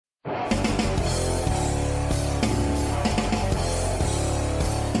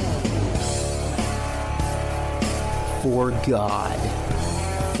for God,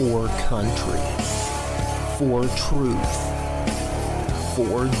 for country, for truth,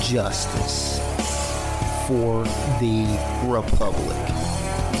 for justice, for the Republic.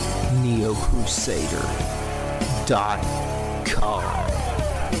 NeoCrusader.com.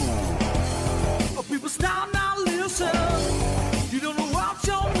 People stop now, listen. You don't know what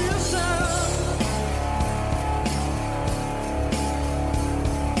you're missing.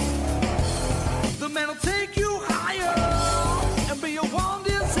 The man will take you higher and be your one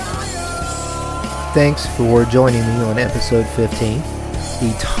desire. Thanks for joining me on episode 15.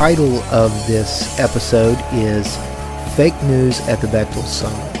 The title of this episode is Fake News at the Bechtel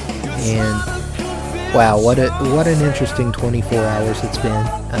Summit. And wow, what an interesting 24 hours it's been.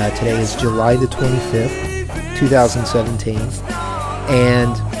 Today is July the 25th, 2017.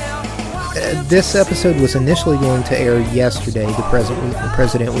 And this episode was initially going to air yesterday. The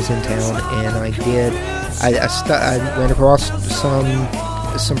president was in town, and I ran across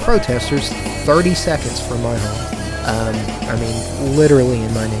some protesters 30 seconds from my home. Literally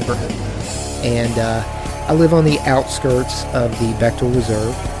in my neighborhood. And I live on the outskirts of the Bechtel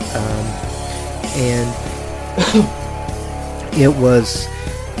Reserve. And it was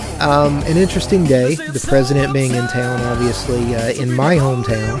an interesting day. The president being in town, obviously, in my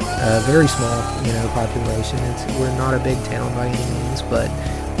hometown, very small, population. We're not a big town by any means, but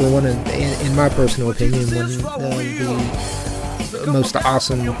we're one of, in my personal opinion, one of the most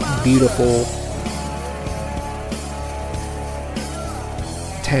awesome, beautiful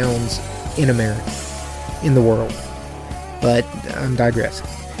towns in America, in the world. But I'm digressing.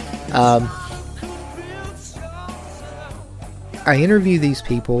 I interview these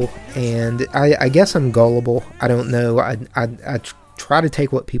people, and I guess I'm gullible. I don't know. I try to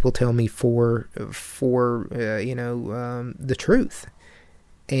take what people tell me for the truth.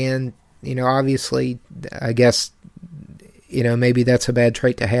 And, obviously, I guess, maybe that's a bad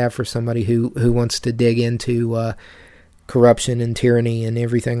trait to have for somebody who wants to dig into corruption and tyranny and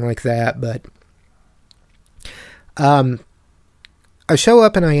everything like that. But I show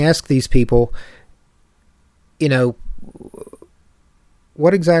up and I ask these people,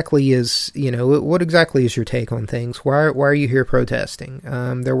 what exactly is your take on things? Why are you here protesting?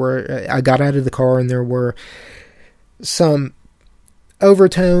 I got out of the car and there were some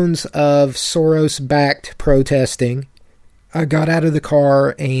overtones of Soros-backed protesting. I got out of the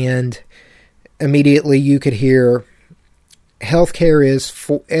car and immediately you could hear healthcare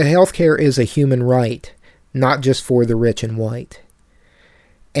is a human right, not just for the rich and white.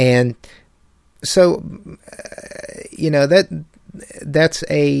 And so, that's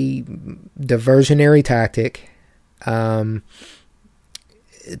a diversionary tactic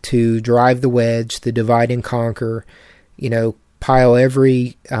to drive the wedge, the divide and conquer, pile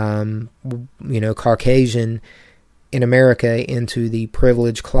every, Caucasian in America into the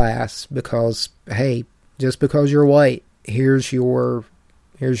privileged class because, hey, just because you're white, here's your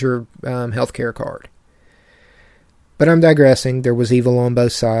healthcare card. But I'm digressing. There was evil on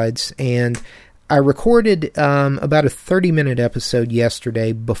both sides, and I recorded about a 30-minute episode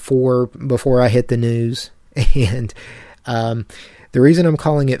yesterday before I hit the news, and the reason I'm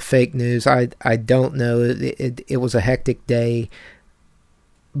calling it fake news, I don't know. It was a hectic day,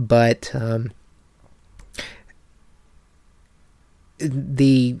 but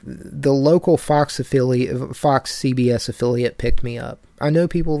the local Fox CBS affiliate picked me up. I know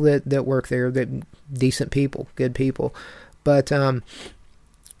people that work there, that decent people, good people, but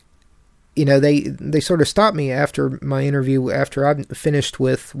they sort of stopped me after my interview, after I finished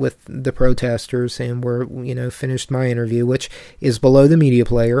with the protesters and finished my interview, which is below the media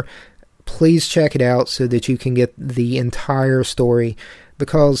player. Please check it out so that you can get the entire story,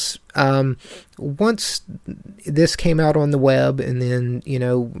 because once this came out on the web and then,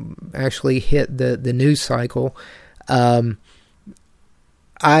 actually hit the news cycle,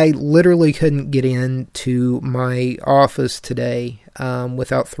 I literally couldn't get into my office today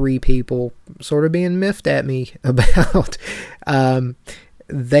without three people sort of being miffed at me about.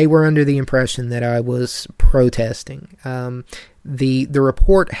 They were under the impression that I was protesting. The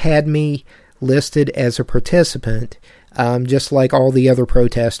report had me listed as a participant, just like all the other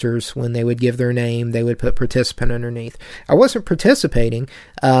protesters. When they would give their name, they would put participant underneath. I wasn't participating.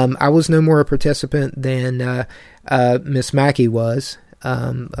 I was no more a participant than Miss Mackey was.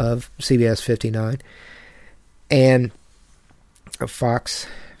 Of CBS 59 and Fox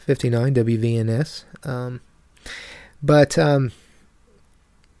 59 WVNS, but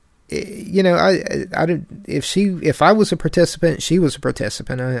if I was a participant, she was a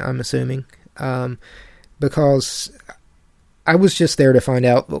participant. I'm assuming, because I was just there to find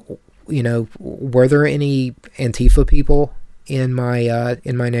out were there any Antifa people in my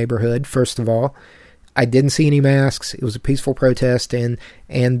neighborhood? First of all, I didn't see any masks. It was a peaceful protest, and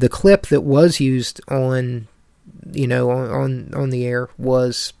the clip that was used on the air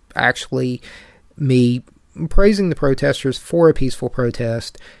was actually me praising the protesters for a peaceful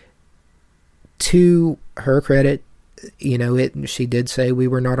protest. To her credit, she did say we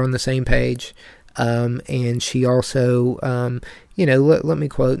were not on the same page, and she also, let me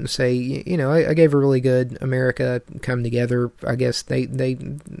quote and say, I gave a really good America come together. I guess I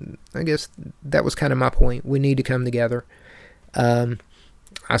guess that was kind of my point. We need to come together.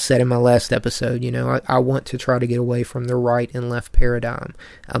 I said in my last episode, I want to try to get away from the right and left paradigm.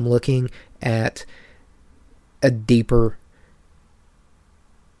 I'm looking at a deeper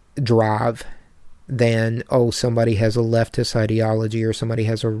drive than, somebody has a leftist ideology or somebody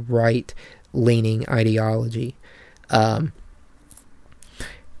has a right-leaning ideology. I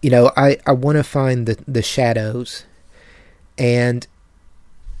want to find the shadows, and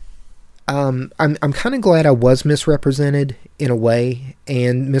I'm kind of glad I was misrepresented in a way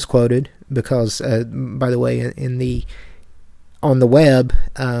and misquoted, because by the way, on the web,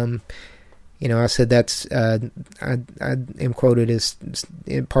 I said that's I am quoted as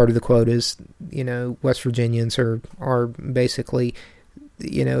part of the quote is West Virginians are basically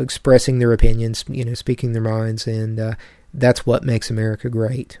expressing their opinions, speaking their minds, and that's what makes America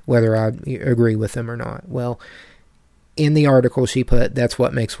great, whether I agree with them or not. Well, in the article she put, that's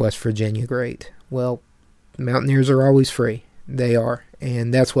what makes West Virginia great. Well, mountaineers are always free. They are,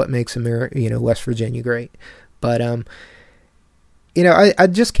 and that's what makes West Virginia great. But I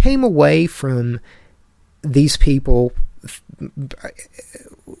just came away from these people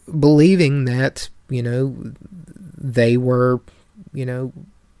believing that, they were,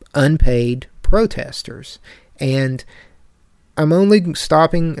 unpaid protesters. And I'm only going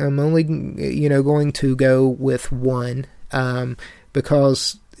to go with one,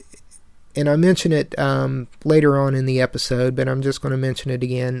 because, and I mention it later on in the episode, but I'm just going to mention it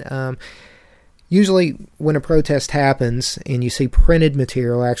again. Usually when a protest happens and you see printed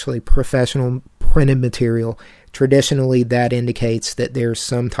material, actually professional printed material, traditionally that indicates that there's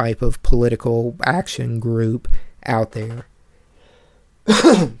some type of political action group out there.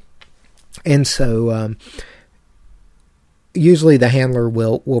 And so usually the handler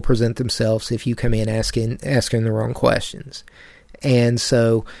will present themselves if you come in asking the wrong questions. And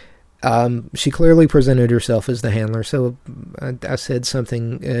so she clearly presented herself as the handler. So I said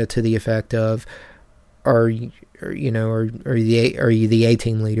something to the effect of, "Are you the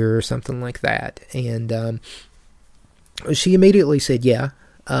A-team leader?" or something like that. And she immediately said, "Yeah."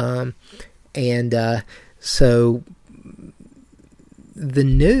 So the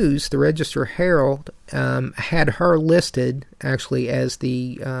news, the Register Herald, had her listed actually as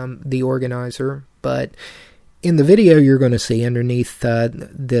the organizer, but in the video you're going to see underneath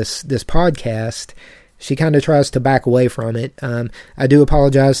this podcast, she kind of tries to back away from it. I do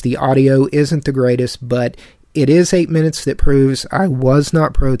apologize, the audio isn't the greatest, but it is 8 minutes that proves I was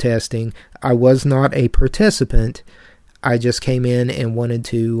not protesting. I was not a participant. I just came in and wanted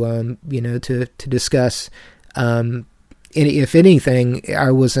to, to discuss. If anything,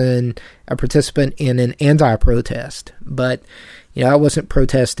 I was a participant in an anti-protest, but I wasn't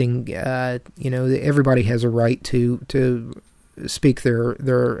protesting. Everybody has a right to speak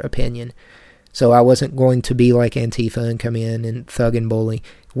their opinion. So I wasn't going to be like Antifa and come in and thug and bully.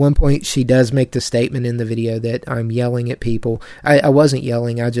 At one point, she does make the statement in the video that I'm yelling at people. I wasn't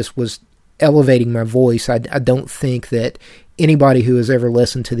yelling. I just was elevating my voice. I don't think that anybody who has ever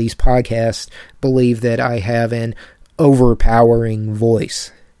listened to these podcasts believe that I have an overpowering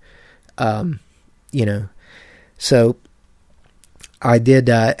voice. So I did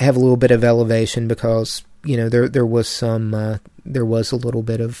have a little bit of elevation because, there was a little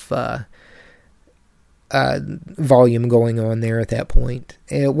bit of volume going on there at that point.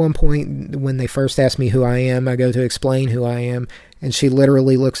 At one point, when they first asked me who I am, I go to explain who I am, and she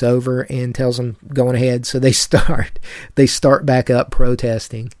literally looks over and tells them, "Going ahead." So they start back up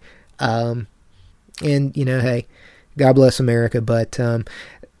protesting. And, hey, God bless America, but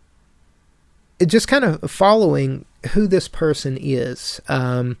just kind of following who this person is.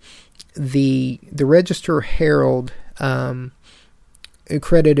 The Register Herald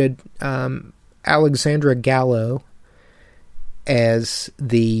credited Alexandra Gallo as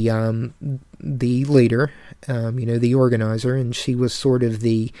the leader, the organizer, and she was sort of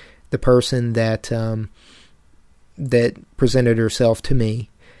the person that presented herself to me.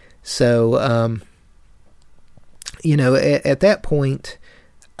 So at that point,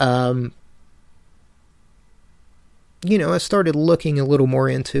 I started looking a little more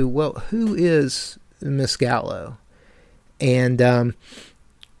into, well, who is Miss Gallo? And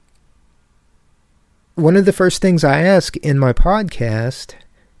one of the first things I ask in my podcast,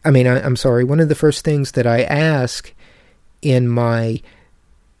 one of the first things that I ask in my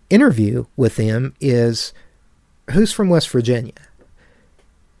interview with them is, who's from West Virginia?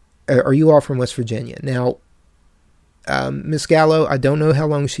 Are you all from West Virginia? Now, Miss Gallo, I don't know how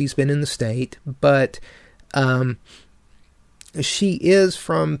long she's been in the state, but she is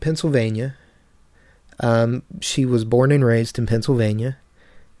from Pennsylvania. She was born and raised in Pennsylvania.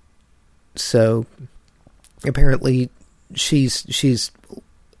 So apparently she's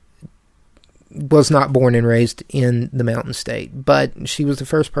was not born and raised in the Mountain State, but she was the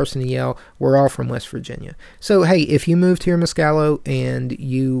first person to yell, "We're all from West Virginia." So, hey, if you moved here, Miss Gallo, and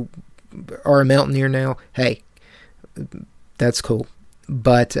you are a mountaineer now, hey, that's cool.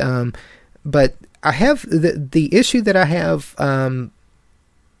 But I have the issue that I have,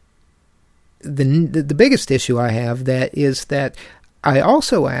 the biggest issue I have, that is that I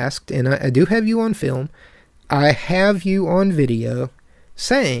also asked, and I do have you on film, I have you on video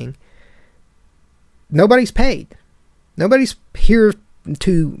saying nobody's paid. Nobody's here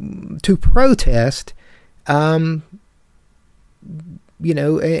to protest, and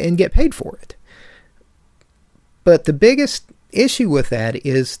get paid for it. But the biggest issue with that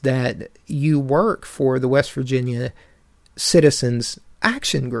is that you work for the West Virginia Citizens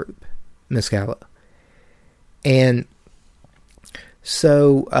Action Group, Miss Gallo. And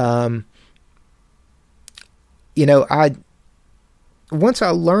so, once I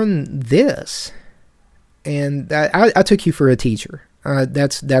learned this, and I took you for a teacher.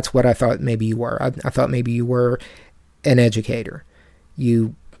 That's what I thought maybe you were. I thought maybe you were an educator.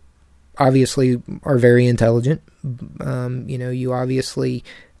 You obviously are very intelligent. You obviously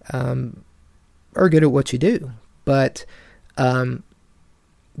are good at what you do, but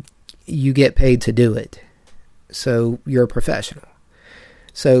you get paid to do it. So you're a professional.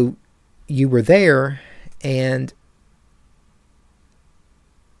 So you were there, and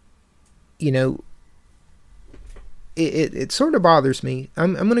it sort of bothers me.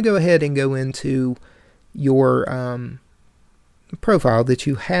 I'm going to go ahead and go into your profile that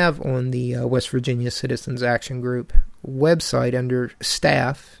you have on the West Virginia Citizens Action Group website under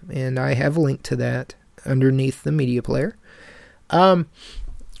staff, and I have a link to that underneath the media player. From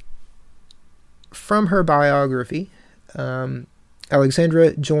her biography,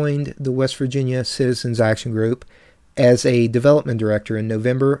 Alexandra joined the West Virginia Citizens Action Group as a development director in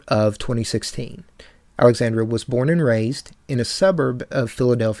November of 2016. Alexandra was born and raised in a suburb of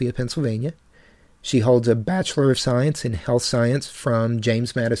Philadelphia, Pennsylvania. She holds a Bachelor of Science in Health Science from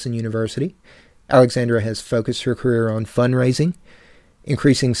James Madison University. Alexandra has focused her career on fundraising,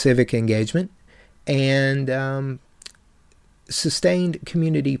 increasing civic engagement, and sustained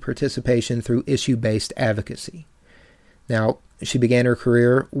community participation through issue-based advocacy. Now, she began her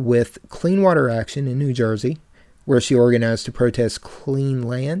career with Clean Water Action in New Jersey, where she organized to protest clean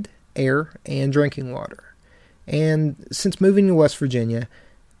land, air, and drinking water. And since moving to West Virginia,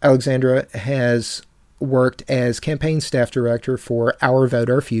 Alexandra has worked as campaign staff director for Our Vote,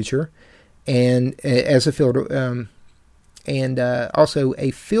 Our Future, and as a field, also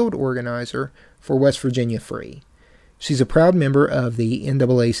a field organizer for West Virginia Free. She's a proud member of the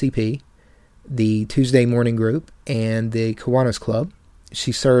NAACP, the Tuesday Morning Group, and the Kiwanis Club.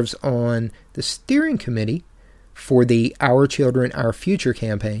 She serves on the steering committee for the Our Children, Our Future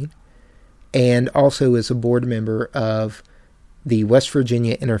campaign, and also is a board member of the West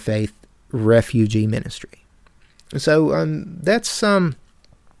Virginia Interfaith Refugee Ministry. So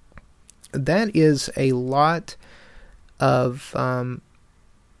that is a lot of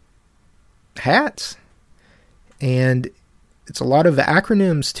hats, and it's a lot of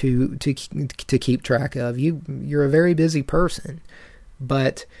acronyms to keep track of. You're a very busy person,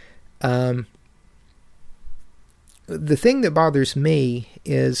 but the thing that bothers me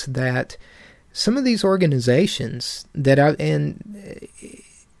is that some of these organizations that I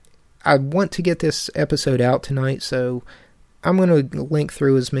want to get this episode out tonight, so I'm going to link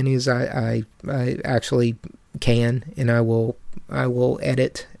through as many as I actually can, and I will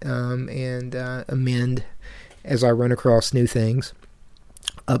edit and amend as I run across new things,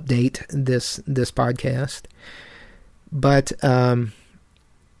 update this podcast. But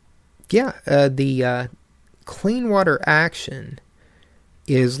the Clean Water Action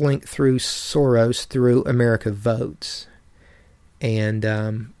is linked through Soros through America Votes.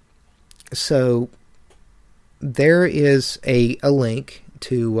 And so there is a link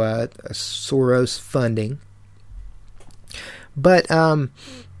to Soros funding. But,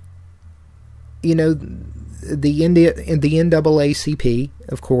 the NAACP,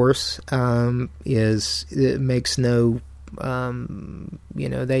 of course, it makes no,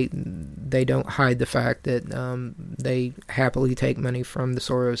 they don't hide the fact that they happily take money from the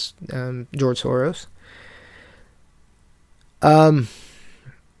George Soros.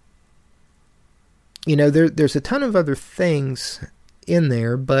 There's a ton of other things in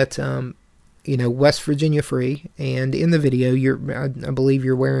there, but West Virginia Free, and in the video, I believe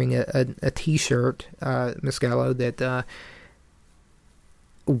you're wearing a T-shirt, Miss Gallo, that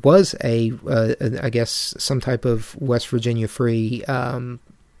was I guess some type of West Virginia Free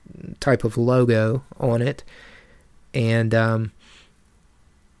type of logo on it, and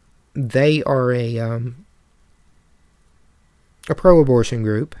they are a pro-abortion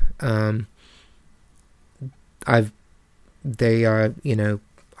group.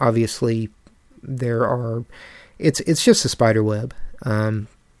 Obviously it's just a spider web.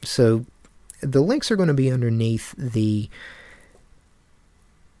 So the links are going to be underneath the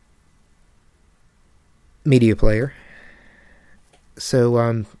media player.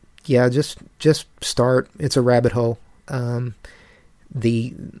 So, just start. It's a rabbit hole. The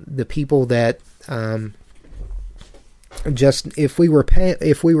people that, if we were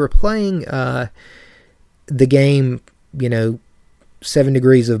playing, the game, 7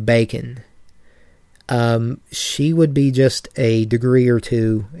 Degrees of Bacon, she would be just a degree or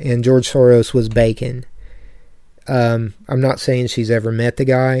two, and George Soros was bacon. I'm not saying she's ever met the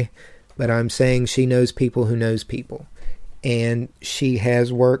guy, but I'm saying she knows people who knows people. And she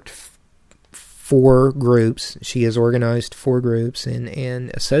has worked for groups. She has organized for groups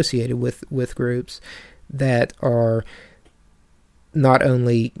and associated with groups that are not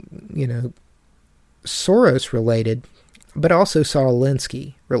only, Soros related, but also Saul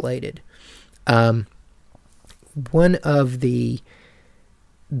Alinsky related. One of the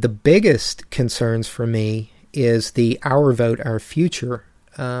biggest concerns for me is the Our Vote, Our Future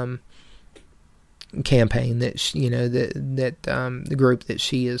campaign that the group that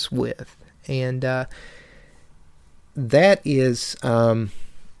she is with, and that is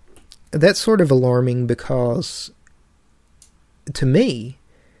that's sort of alarming because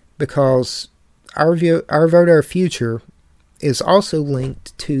Our Vote, Our Future is also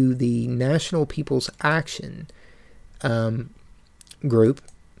linked to the National People's Action group,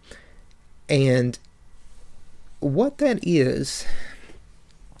 and what that is,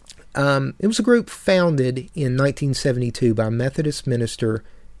 it was a group founded in 1972 by Methodist minister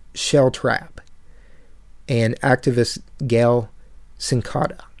Shel Trapp and activist Gail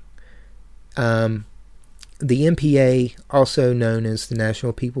Sincata. The NPA, also known as the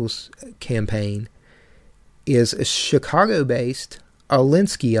National People's Campaign, is a Chicago-based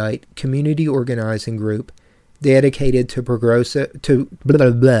Alinskyite community organizing group dedicated to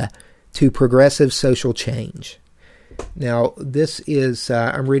progressive social change. Now, this is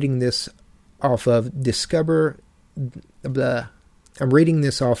I'm reading this off of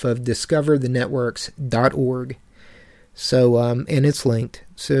discoverthenetworks.org. So, and it's linked.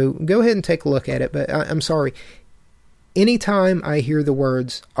 So go ahead and take a look at it. But I'm sorry. Anytime I hear the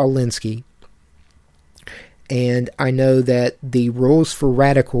words Alinsky, and I know that the rules for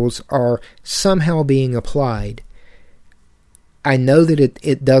radicals are somehow being applied, I know that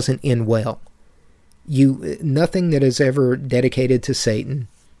it doesn't end well. Nothing that is ever dedicated to Satan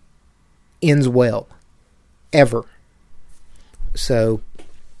ends well, ever. So,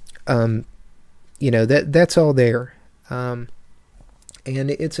 that's all there. And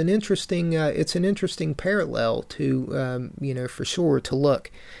it's an interesting parallel to, for sure, to look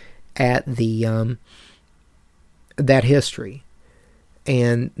at the that history,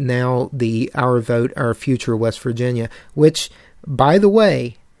 and now the Our Vote, Our Future West Virginia, which, by the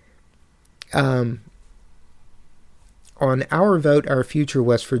way, on Our Vote, Our Future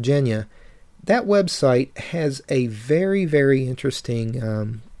West Virginia, that website has a very, very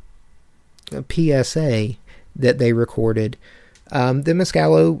interesting PSA that they recorded that Miss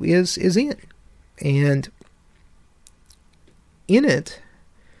Gallo is in. And in it,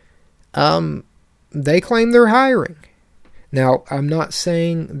 they claim they're hiring. Now, I'm not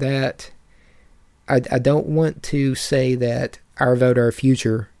saying that, I don't want to say that Our Vote, Our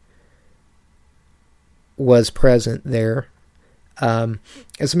Future was present there.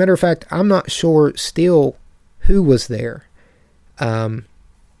 As a matter of fact, I'm not sure still who was there.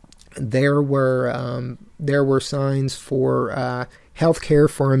 There were signs for Healthcare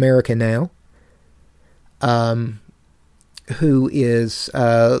for America Now, who is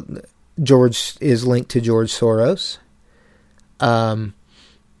George is linked to George Soros.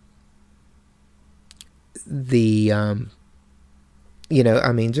 The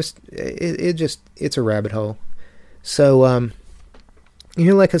I mean, it's a rabbit hole. So,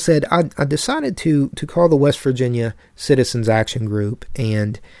 like I said, I decided to call the West Virginia Citizens Action Group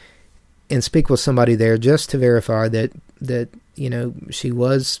and speak with somebody there just to verify that she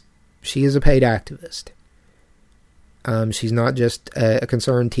is a paid activist. She's not just a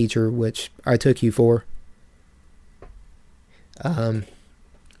concerned teacher, which I took you for.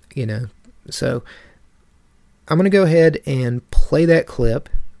 So I'm going to go ahead and play that clip,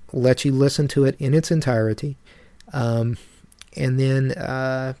 let you listen to it in its entirety, and then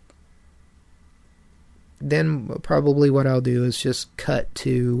probably what I'll do is just cut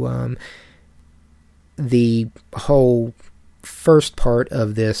to the whole first part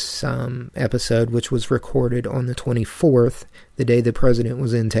of this episode, which was recorded on the 24th, the day the president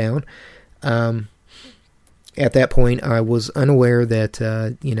was in town. At that point, I was unaware that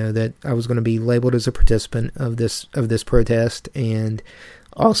that I was going to be labeled as a participant of this protest, and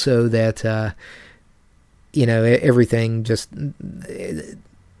also that everything just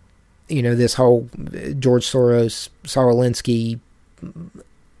this whole George Soros, Saul Alinsky,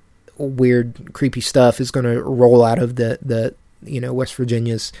 weird, creepy stuff is going to roll out of the West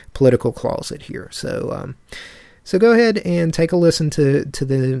Virginia's political closet here. So go ahead and take a listen to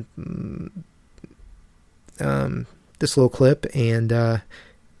the this little clip, and then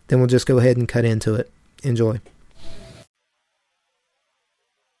we'll just go ahead and cut into it. Enjoy.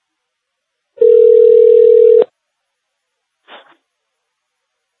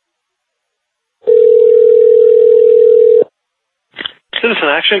 Citizen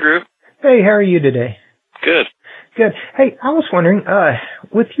Action Group. Hey, how are you today? Good. Good. Hey, I was wondering,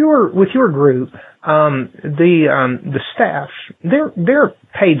 with your group, the staff, they're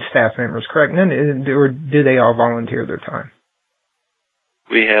paid staff members, correct? Or do they all volunteer their time?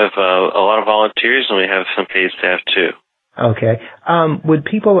 We have a lot of volunteers, and we have some paid staff too. Okay. Would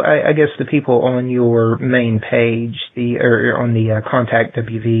people, I guess the people on your main page, or on the Contact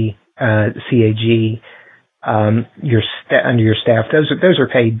WV CAG, under your staff, those are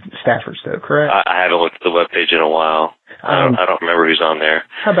paid staffers though, correct? I haven't looked at the webpage in a while. I don't remember who's on there.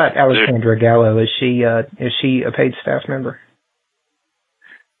 How about Alexandra Gallo? Is she a paid staff member?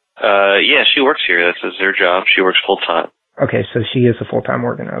 Yeah, she works here. That's her job. She works full time. Okay, so she is a full-time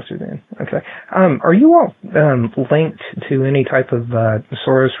organizer then. Okay. Are you all linked to any type of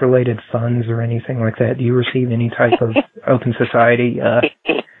Soros-related funds or anything like that? Do you receive any type of Open Society?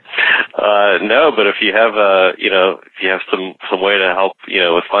 No, but if you have some way to help,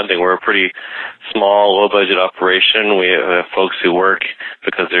 with funding, we're a pretty small, low-budget operation. We have folks who work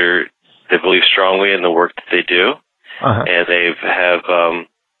because they believe strongly in the work that they do, and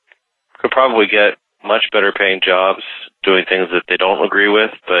could probably get much better paying jobs doing things that they don't agree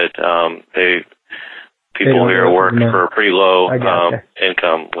with, but people here work for a pretty low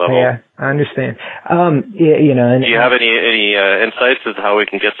income level. Yeah, I understand. Do you have any insights as to how we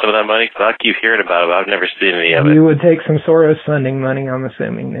can get some of that money? Because I keep hearing about it, but I've never seen any of it. You would take some Soros funding money, I'm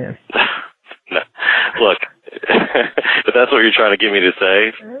assuming, then. No. Look, but that's what you're trying to get me to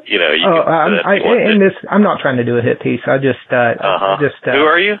say. I'm not trying to do a hit piece. I just. Who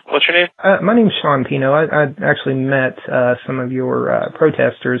are you? What's your name? My name's Sean Pino. I actually met some of your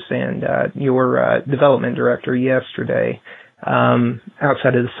protesters and your development director yesterday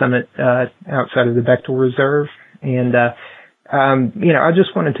outside of the summit, outside of the Bechtel Reserve, and I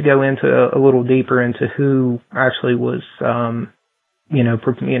just wanted to go into a little deeper into who actually was.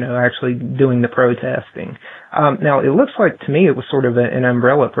 Actually doing the protesting. Now, it looks like to me it was sort of an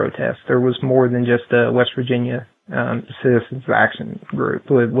umbrella protest. There was more than just a West Virginia Citizens Action Group.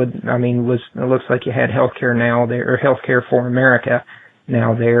 It looks like you had Healthcare Now there, or Healthcare for America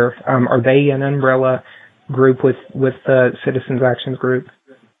now there. Are they an umbrella group with Citizens Action Group?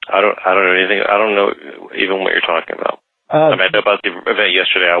 I don't know anything. I don't know even what you're talking about. I know about the event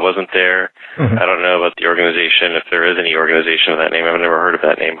yesterday. I wasn't there. Mm-hmm. I don't know about the organization, if there is any organization with that name. I've never heard of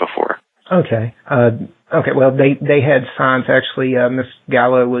that name before. Okay. Okay. Well, they had signs. Actually, Ms.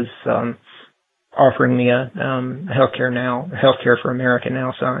 Gallo was offering the Healthcare for America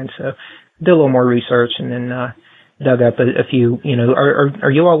Now sign. So did a little more research and then dug up a few.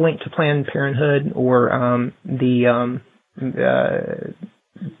 Are you all linked to Planned Parenthood or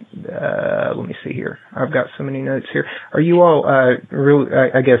let me see here. I've got so many notes here. Are you all,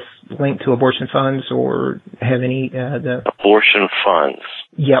 linked to abortion funds or have any the abortion funds?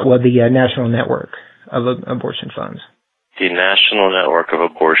 Yeah, well, the National Network of Abortion Funds. The National Network of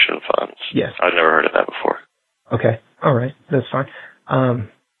Abortion Funds. Yes. I've never heard of that before. Okay. All right. That's fine.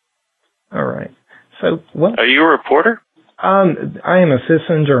 All right. So, what? Are you a reporter? I am a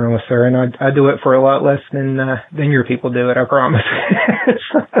citizen journalist, sir, and I do it for a lot less than your people do it, I promise.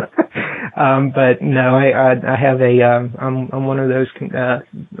 But no, I have I'm one of those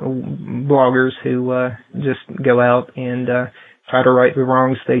bloggers who just go out and try to right the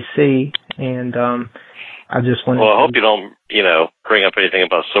wrongs they see, and I just want. Well, I hope you don't, bring up anything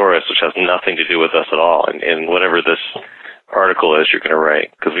about Soros, which has nothing to do with us at all, in whatever this article is you're going to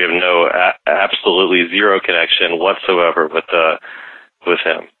write, because we have absolutely zero connection whatsoever with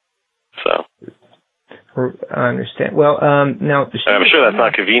him. So I understand. Well, now I'm sure that's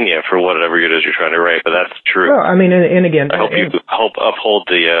not convenient for whatever it is you're trying to write, but that's true. Well, I mean, and again, I hope you uphold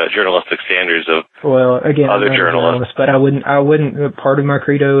the journalistic standards of other journalists. But I wouldn't. Part of my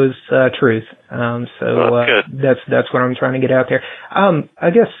credo is truth. That's what I'm trying to get out there.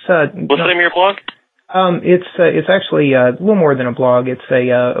 I guess. What's the name of your blog? It's actually a little more than a blog. It's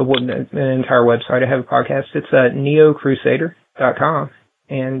an entire website. I have a podcast. It's neocrusader.com,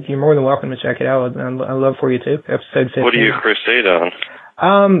 and you're more than welcome to check it out. I'd love for you to. Episode 15. What do you crusade on?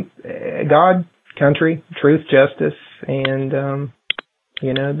 God, country, truth, justice, and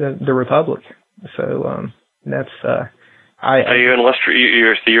the republic. So that's you're in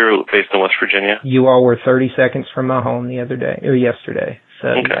you're based in West Virginia. You all were 30 seconds from my home yesterday. So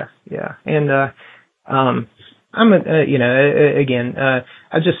okay. Yeah, and I'm again,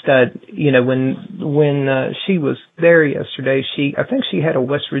 I just when she was there yesterday, I think she had a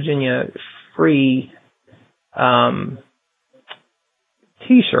West Virginia free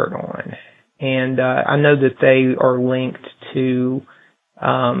T-shirt on, and I know that they are linked to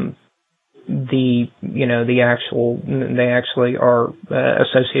they actually are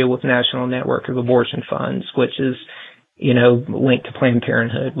associated with National Network of Abortion Funds, which is linked to Planned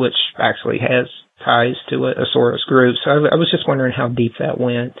Parenthood, which actually has ties to a Soros group. So I was just wondering how deep that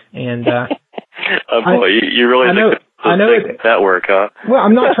went. And oh boy, you really think that work, huh? Well,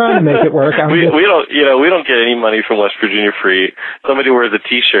 I'm not trying to make it work. we don't get any money from West Virginia free. Somebody wears a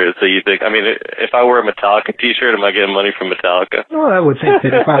T-shirt, so you think? I mean, if I wear a Metallica T-shirt, am I getting money from Metallica? Well, I would think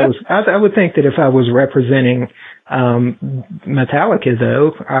that if I was representing Metallica,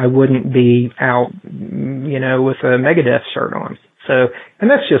 though, I wouldn't be out, with a Megadeth shirt on. So, and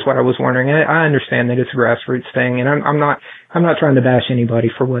that's just what I was wondering. I understand that it's a grassroots thing, and I'm not trying to bash anybody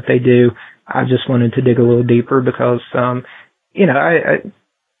for what they do. I just wanted to dig a little deeper because, I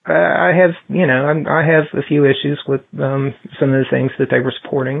have a few issues with some of the things that they were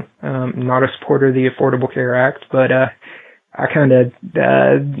supporting. Not a supporter of the Affordable Care Act, but I kind of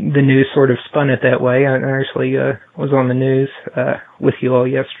the news sort of spun it that way. I actually was on the news with you all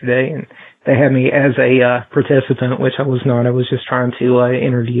yesterday, and they had me as a participant, which I was not. I was just trying to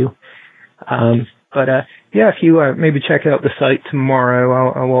interview. If you maybe check out the site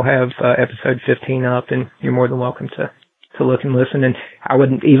tomorrow, I will have episode 15 up, and you're more than welcome to look and listen. And I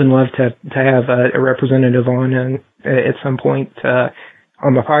would even love to have a representative on at some point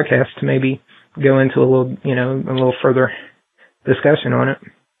on the podcast to maybe go into a little further discussion on it.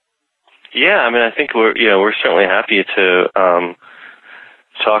 Yeah, I mean, I think we're certainly happy to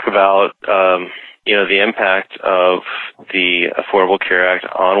talk about the impact of the Affordable Care Act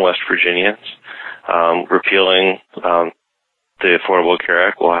on West Virginians. Repealing the Affordable Care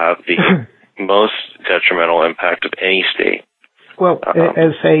Act will have the most detrimental impact of any state. Well,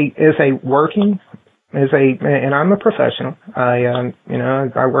 and I'm a professional. I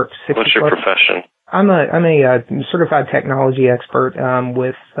work 60. What's your profession? I'm a certified technology expert. I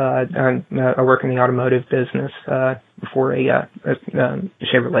work in the automotive business for a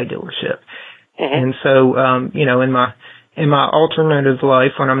Chevrolet dealership, and so in my alternative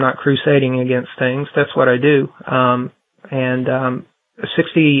life, when I'm not crusading against things, that's what I do. And a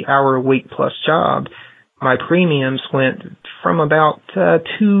 60-hour-a-week plus job, my premiums went from about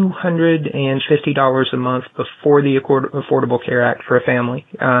 $250 a month before the Affordable Care Act for a family.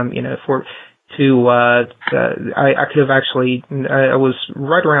 I could have actually, I was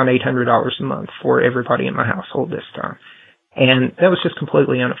right around $800 a month for everybody in my household this time. And that was just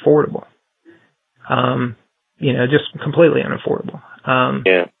completely unaffordable. Just completely unaffordable.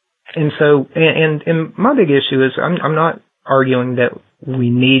 Yeah. And so, and my big issue is I'm not arguing that we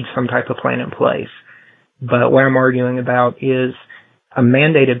need some type of plan in place, but what I'm arguing about is a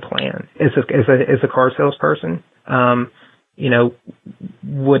mandated plan. As a car salesperson,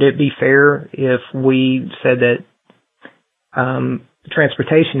 would it be fair if we said that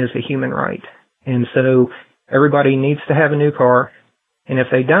transportation is a human right, and so everybody needs to have a new car, and if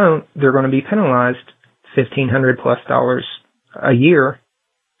they don't, they're going to be penalized $1,500+ a year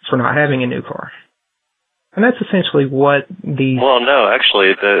for not having a new car. And that's essentially what Well, no,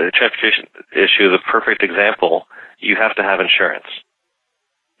 actually, the transportation issue is a perfect example. you have to have insurance.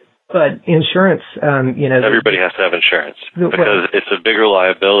 But insurance, everybody has to have insurance because it's a bigger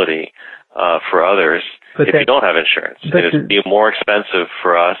liability for others if you don't have insurance. It'd be more expensive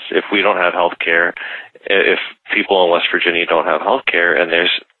for us if we don't have health care. If people in West Virginia don't have health care and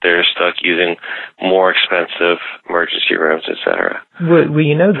they're stuck using more expensive emergency rooms, et cetera. Well,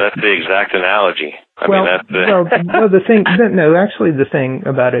 that's the exact analogy. The thing, actually the thing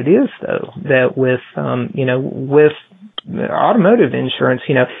about it is though, that with automotive insurance,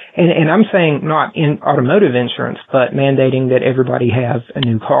 and I'm saying not in automotive insurance, but mandating that everybody have a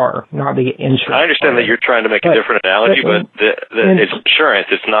new car, not the insurance. I understand that you're trying to make a different analogy, but it's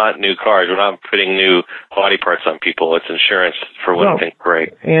insurance. It's not new cars. We're not putting new body parts on people. It's insurance for when things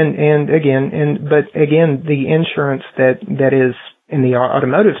break. But again, the insurance that is in the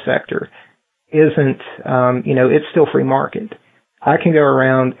automotive sector isn't, it's still free market. I can go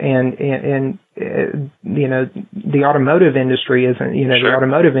around and the automotive industry isn't, the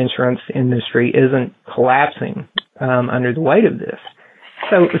automotive insurance industry isn't collapsing under the weight of this.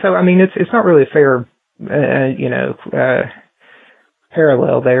 So I mean, it's not really a fair,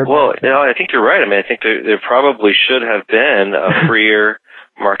 parallel there. Well, I think you're right. I mean, I think there probably should have been a freer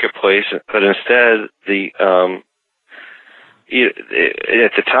marketplace, but instead at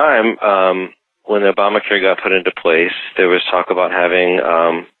the time, when Obamacare got put into place, there was talk about having,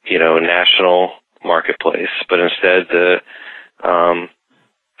 a national marketplace, but instead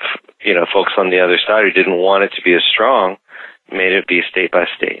folks on the other side who didn't want it to be as strong made it be state by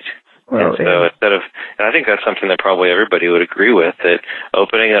state. Well, and so I think that's something that probably everybody would agree with, that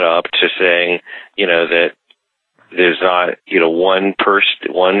opening it up to saying, that there's not,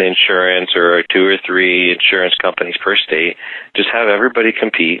 one insurance or 2 or 3 insurance companies per state, just have everybody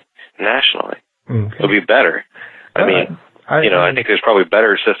compete nationally. Okay. It'll be better. I mean, I think there's probably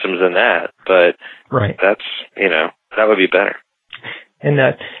better systems than that, but that's, that would be better. And,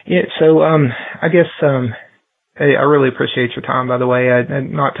 I guess, I really appreciate your time, by the way.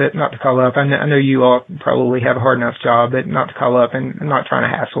 Not to call up. I know you all probably have a hard enough job, but not to call up and I'm not trying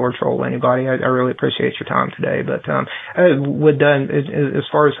to hassle or troll anybody. I really appreciate your time today. But, as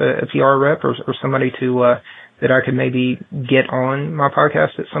far as a PR rep or somebody that I could maybe get on my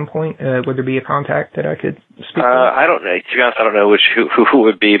podcast at some point, would there be a contact that I could speak with? I don't know. To be honest, I don't know who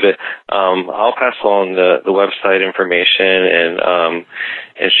would be, but I'll pass along the website information and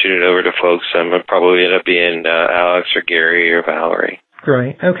shoot it over to folks. It'll probably end up being Alex or Gary or Valerie.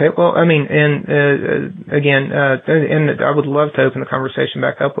 Great. Okay. Well, I mean, and again, I would love to open the conversation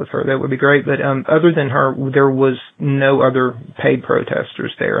back up with her. That would be great. But other than her, there was no other paid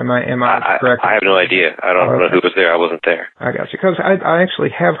protesters there. Am I correct? I have no idea. I don't know who was there. I wasn't there. I got you. Because I actually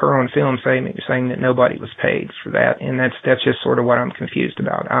have her on film saying that nobody was paid for that, and that's just sort of what I'm confused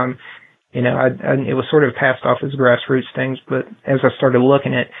about. It was sort of passed off as grassroots things, but as I started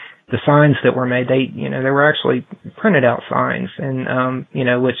looking at the signs that were made, they were actually printed out signs, and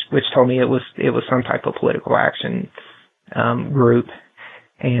which told me it was some type of political action group,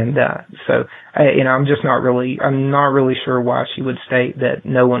 and so I'm not really sure why she would state that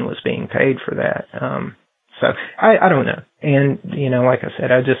no one was being paid for that. So I don't know, and like I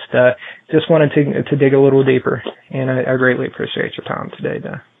said, I just wanted to dig a little deeper, and I greatly appreciate your time today,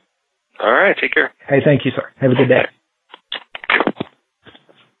 though. All right, take care. Hey, thank you, sir. Have a good day.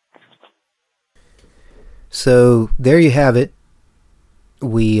 So there you have it.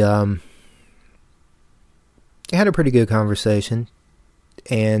 We had a pretty good conversation,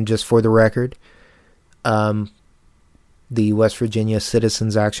 and just for the record, the West Virginia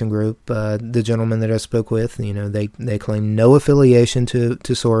Citizens Action Group, the gentleman that I spoke with, they claim no affiliation to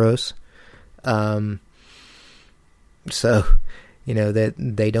Soros, so that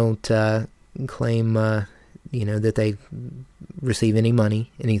they don't claim that they receive any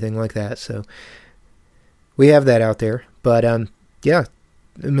money, anything like that. So we have that out there. But, yeah,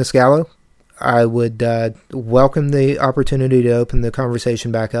 Ms. Gallo, I would welcome the opportunity to open the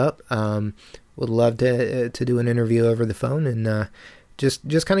conversation back up. Would love to do an interview over the phone and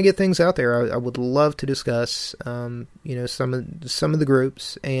just kind of get things out there. I would love to discuss, some of the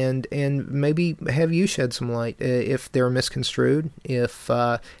groups and maybe have you shed some light if they're misconstrued, if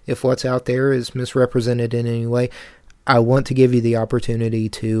what's out there is misrepresented in any way. I want to give you the opportunity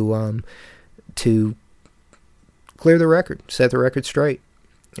to clear the record, set the record straight.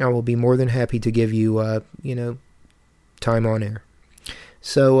 I will be more than happy to give you, time on air.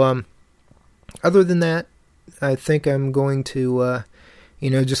 So, other than that, I think I'm going to,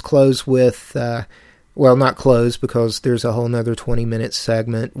 just close with, not close because there's a whole nother 20-minute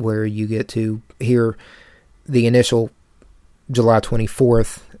segment where you get to hear the initial July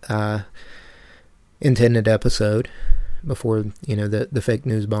 24th intended episode before, the fake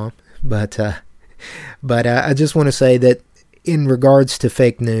news bomb. But I just want to say that in regards to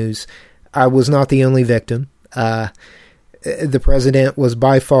fake news, I was not the only victim. The president was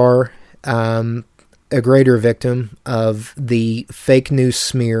by far a greater victim of the fake news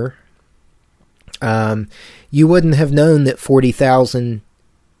smear. You wouldn't have known that 40,000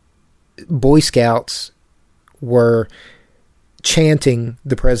 Boy Scouts were chanting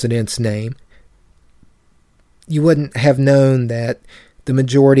the president's name. You wouldn't have known that the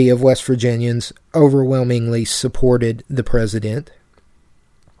majority of West Virginians overwhelmingly supported the president.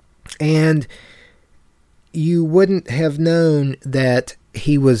 And you wouldn't have known that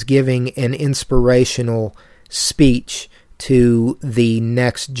he was giving an inspirational speech to the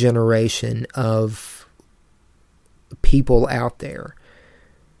next generation of people out there.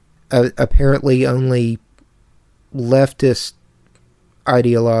 Apparently only leftist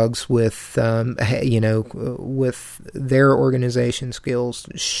ideologues with, with their organization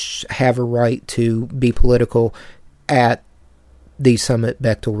skills have a right to be political at the Summit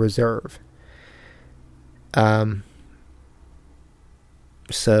Bechtel Reserve.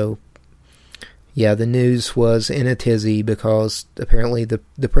 So, yeah, the news was in a tizzy because apparently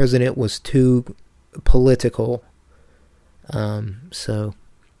the president was too political. So,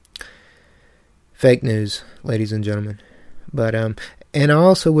 fake news, ladies and gentlemen. But, and I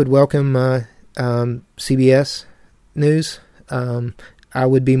also would welcome CBS News. I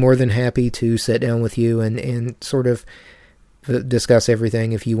would be more than happy to sit down with you and sort of discuss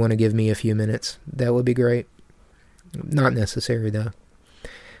everything if you want to give me a few minutes. That would be great. Not necessary, though.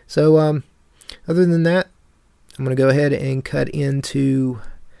 So, other than that, I'm going to go ahead and cut into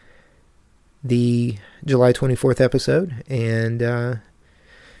the July 24th episode and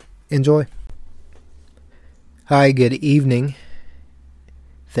enjoy. Hi, good evening.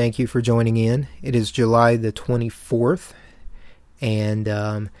 Thank you for joining in. It is July the 24th,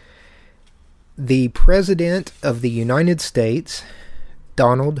 and the President of the United States,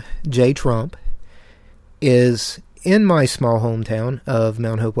 Donald J. Trump, is in my small hometown of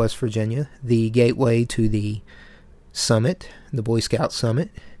Mount Hope, West Virginia, the gateway to the summit, the Boy Scout Summit.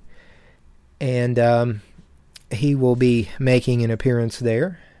 And he will be making an appearance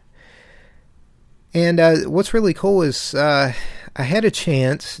there. And what's really cool is I had a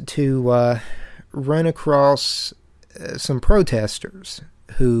chance to run across some protesters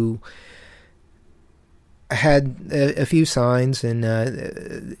who had a few signs and,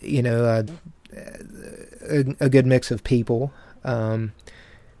 a good mix of people, and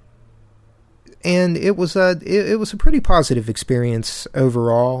it was a pretty positive experience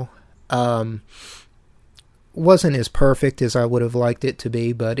overall. Wasn't as perfect as I would have liked it to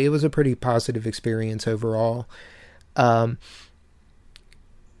be, but it was a pretty positive experience overall.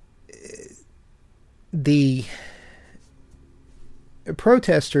 The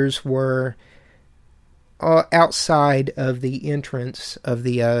protesters were outside of the entrance of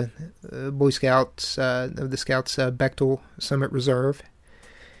the Boy Scouts, of the Scouts Bechtel Summit Reserve,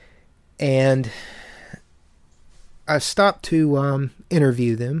 and I stopped to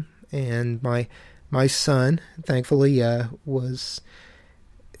interview them, and my son, thankfully, was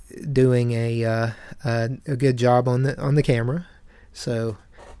doing a good job on the camera, so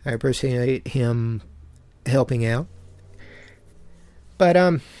I appreciate him helping out.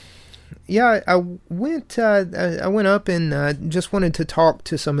 But yeah, I went up and just wanted to talk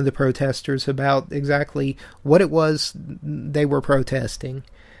to some of the protesters about exactly what it was they were protesting.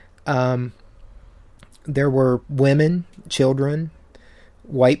 There were women, children,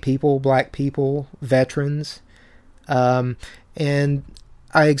 white people, black people, veterans, and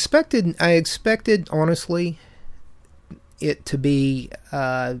I expected honestly it to be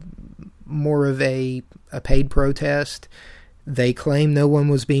more of a paid protest. They claim no one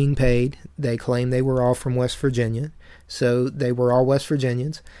was being paid. They claim they were all from West Virginia, so they were all West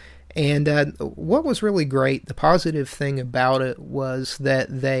Virginians. And what was really great, the positive thing about it, was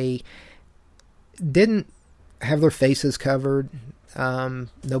that they didn't have their faces covered.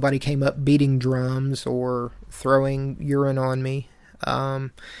 Nobody came up beating drums or throwing urine on me.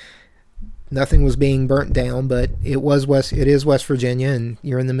 Nothing was being burnt down, but it is West Virginia, and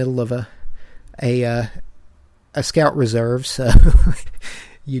you're in the middle of a scout reserve, so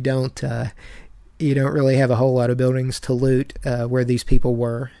you don't really have a whole lot of buildings to loot where these people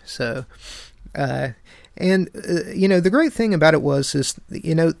were. So, the great thing about it is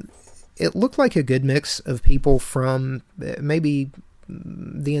it looked like a good mix of people from maybe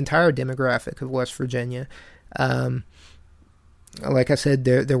the entire demographic of West Virginia. Like I said,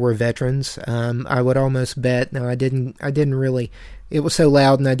 there were veterans. I would almost bet. No, I didn't really. It was so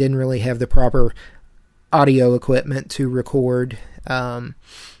loud, and I didn't really have the proper audio equipment to record, the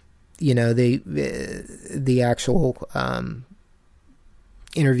actual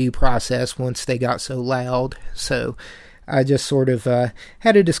interview process once they got so loud. So I just sort of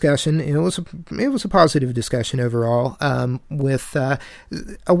had a discussion, and it was a positive discussion overall, with a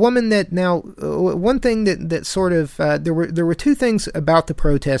woman that now, one thing that sort of, there were two things about the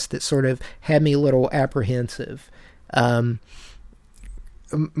protest that sort of had me a little apprehensive.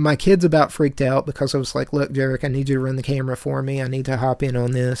 My kids about freaked out because I was like, look, Jarek, I need you to run the camera for me. I need to hop in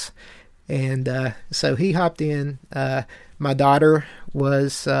on this. And so he hopped in. My daughter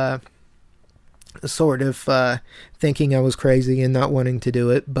was sort of thinking I was crazy and not wanting to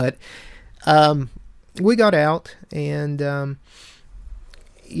do it. But we got out, and,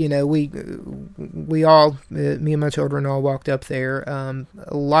 we all, me and my children all walked up there. A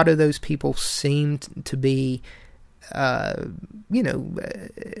lot of those people seemed to be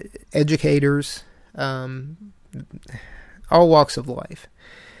educators, all walks of life.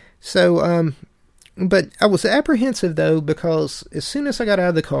 So, but I was apprehensive though, because as soon as I got out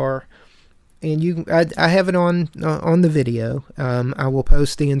of the car, and I have it on the video. I will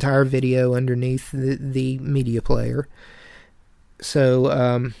post the entire video underneath the media player.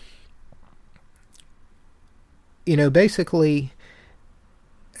 So, basically,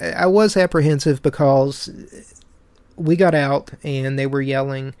 I was apprehensive because we got out and they were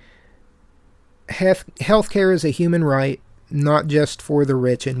yelling, healthcare is a human right, not just for the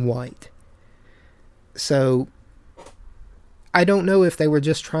rich and white. So I don't know if they were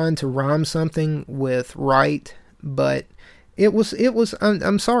just trying to rhyme something with right, but it was,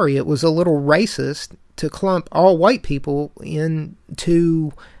 I'm sorry, it was a little racist to clump all white people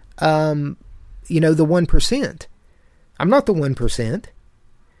into, the 1%. I'm not the 1%.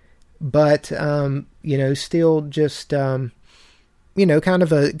 But, still just, kind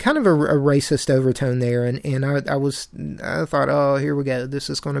of a racist overtone there. And I thought, oh, here we go. This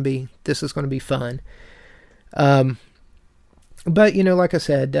is going to be fun. But, like I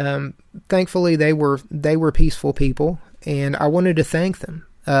said, thankfully they were peaceful people, and I wanted to thank them.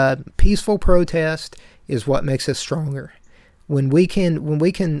 Peaceful protest is what makes us stronger. When we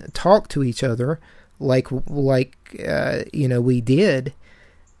can talk to each other like we did,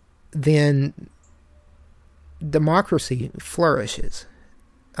 then democracy flourishes.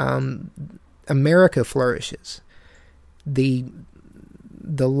 America flourishes. The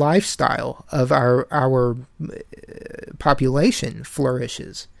lifestyle of our population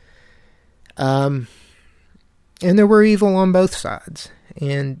flourishes. And there were evil on both sides.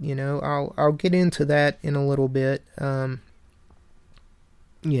 And, I'll get into that in a little bit. I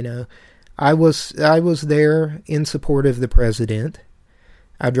was there in support of the president.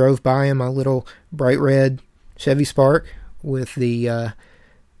 I drove by in my little bright red Chevy Spark with the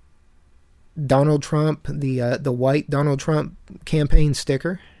Donald Trump, the white Donald Trump campaign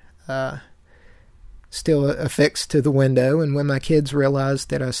sticker still affixed to the window. And when my kids realized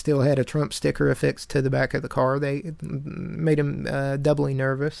that I still had a Trump sticker affixed to the back of the car, they made them doubly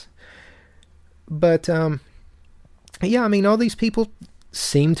nervous. But all these people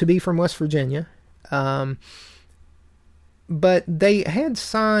seem to be from West Virginia. But they had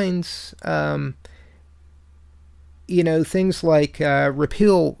signs, things like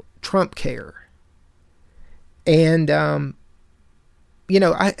repeal Trump care. And,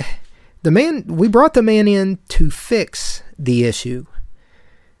 we brought the man in to fix the issue.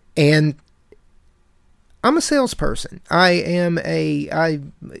 And I'm a salesperson.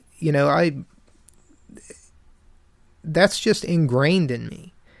 That's just ingrained in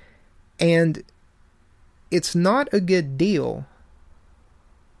me. And it's not a good deal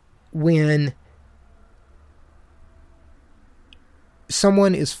when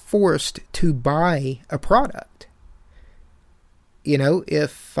someone is forced to buy a product.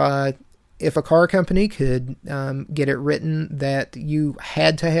 If a car company could get it written that you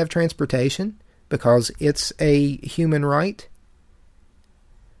had to have transportation because it's a human right,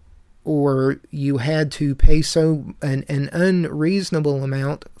 or you had to pay an unreasonable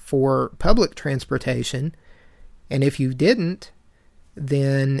amount for public transportation, and if you didn't,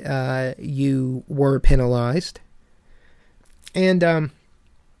 then you were penalized. And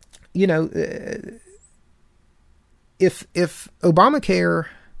if Obamacare,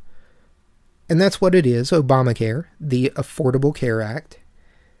 and that's what it is, Obamacare, the Affordable Care Act,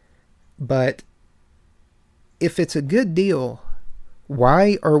 but if it's a good deal,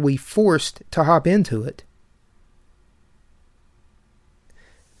 why are we forced to hop into it?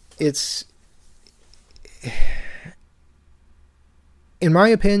 It's, in my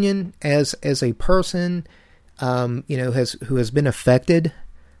opinion, as a person, who has been affected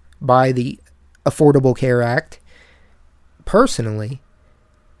by the Affordable Care Act, personally,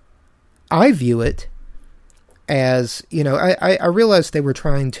 I view it as, I realized they were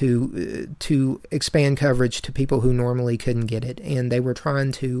trying to expand coverage to people who normally couldn't get it, and they were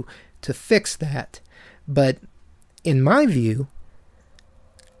trying to fix that. But in my view,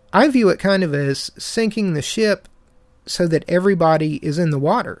 I view it kind of as sinking the ship so that everybody is in the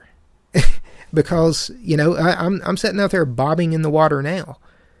water. Because, I'm sitting out there bobbing in the water now.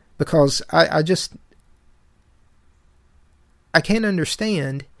 Because I can't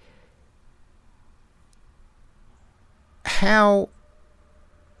understand how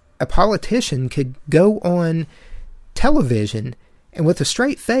a politician could go on television and with a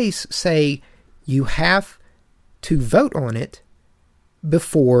straight face say, you have to vote on it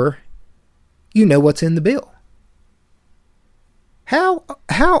before you know what's in the bill. How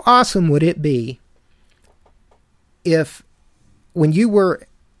awesome would it be if, when you were,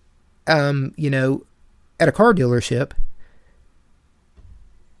 at a car dealership,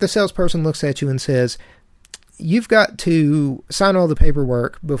 the salesperson looks at you and says, you've got to sign all the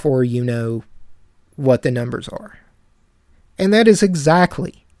paperwork before you know what the numbers are. And it is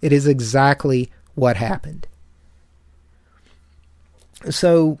exactly what happened.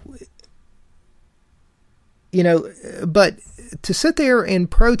 So, but to sit there and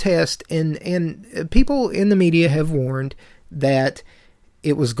protest, and people in the media have warned that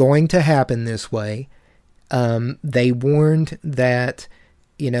it was going to happen this way. They warned that,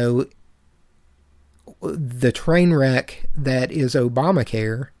 the train wreck that is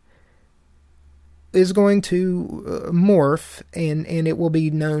Obamacare is going to morph, and it will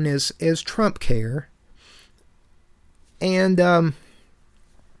be known as Trump Care. And,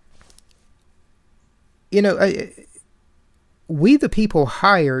 we the people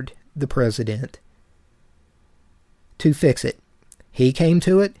hired the president to fix it. He came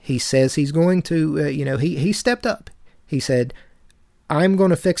to it. He says he's going to, he stepped up. He said, I'm going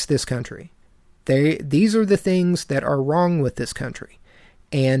to fix this country. These are the things that are wrong with this country.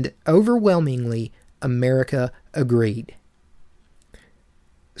 And overwhelmingly, America agreed.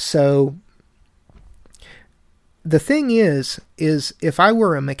 So, the thing is if I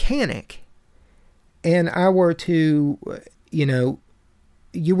were a mechanic and I were to,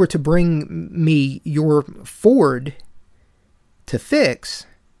 you were to bring me your Ford to fix,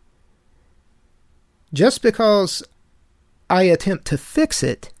 just because I attempt to fix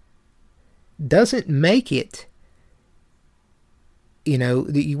it doesn't make it, you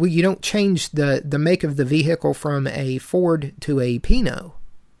don't change the make of the vehicle from a Ford to a Pinot.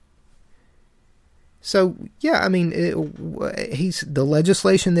 So, yeah, I mean, he's the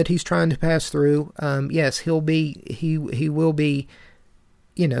legislation that he's trying to pass through. Yes, he will be,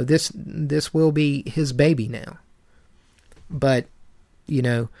 this will be his baby now. But, he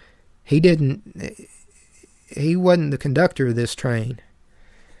wasn't the conductor of this train.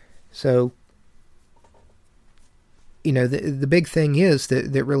 So, the big thing is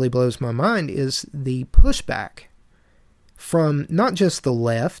that really blows my mind is the pushback from not just the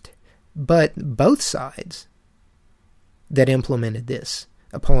left, but both sides that implemented this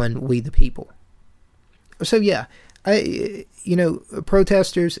upon we the people. So yeah,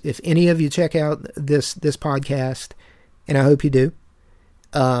 protesters, if any of you check out this podcast, and I hope you do,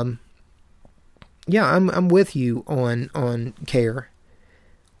 yeah, I'm with you on care.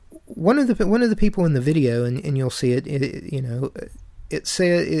 One of the people in the video, and you'll see it, it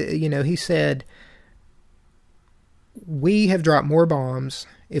said, he said, we have dropped more bombs.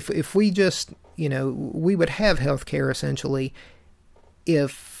 If we just, we would have health care essentially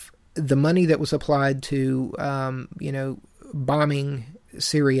if the money that was applied to, bombing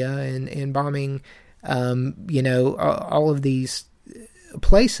Syria and bombing, all of these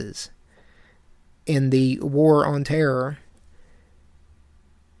places in the war on terror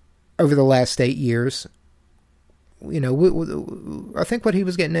over the last 8 years, I think what he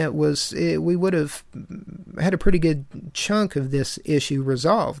was getting at was we would have had a pretty good chunk of this issue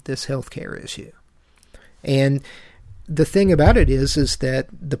resolved, this healthcare issue. And the thing about it is that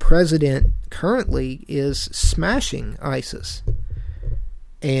the president currently is smashing ISIS.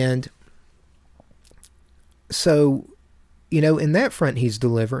 And so, in that front he's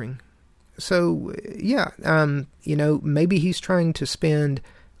delivering. So, yeah, maybe he's trying to spend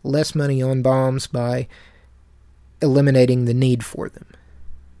less money on bombs by eliminating the need for them.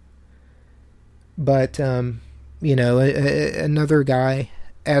 But, another guy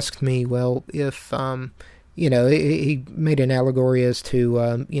asked me, well, if, he made an allegory as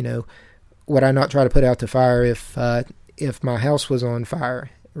to, would I not try to put out the fire if my house was on fire,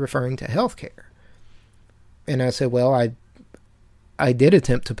 referring to healthcare. And I said, well, I did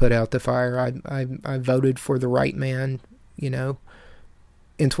attempt to put out the fire. I voted for the right man, in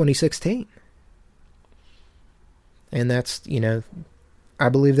 2016. And that's, I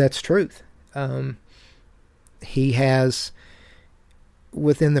believe that's truth. He has,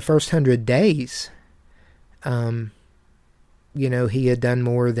 within the first 100 days, he had done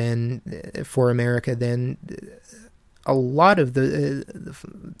more for America than a lot of the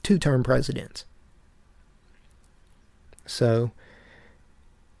two-term presidents. So,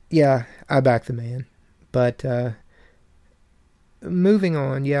 yeah, I back the man. But moving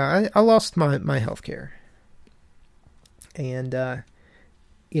on, yeah, I lost my health care. And,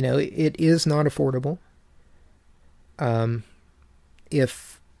 it is not affordable.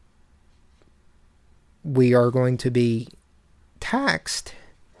 If we are going to be taxed,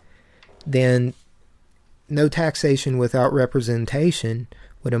 then no taxation without representation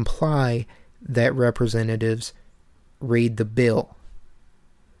would imply that representatives read the bill.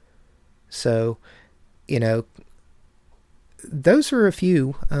 So, those are a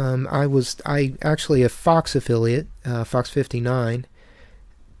few. I actually, a Fox affiliate, Fox 59,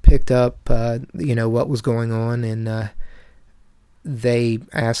 picked up, what was going on, and they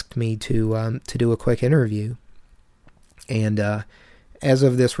asked me to do a quick interview. And as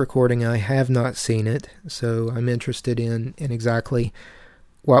of this recording, I have not seen it, so I'm interested in exactly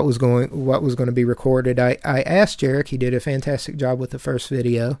what was going to be recorded. I asked Jarek. He did a fantastic job with the first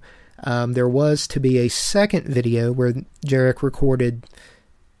video. There was to be a second video where Jarek recorded,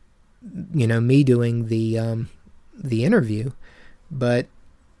 me doing the interview, but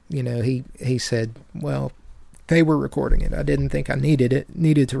he said, well, they were recording it. I didn't think I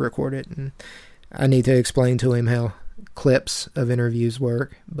needed to record it, and I need to explain to him how clips of interviews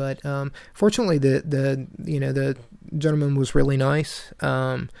work. But fortunately, the gentleman was really nice,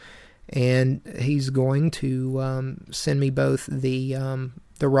 and he's going to send me both the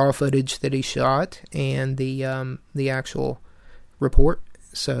raw footage that he shot and the actual report.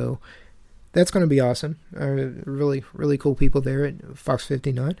 So that's going to be awesome. Really, really cool people there at Fox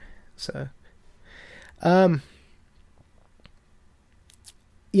 59. So,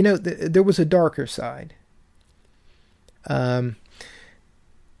 there was a darker side to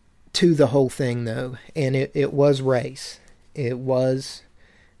the whole thing, though, and it was race. Like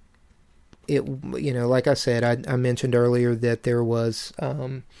I said, I mentioned earlier that there was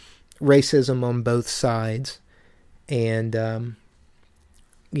racism on both sides, and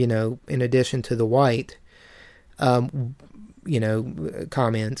in addition to the white,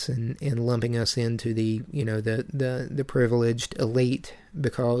 comments and lumping us into the privileged elite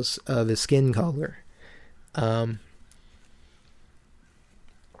because of his skin color.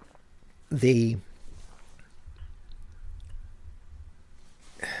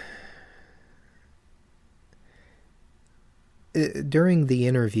 During the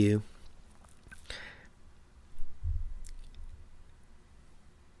interview,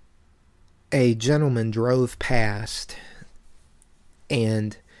 a gentleman drove past,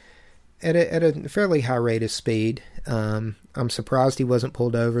 and at a fairly high rate of speed. I'm surprised he wasn't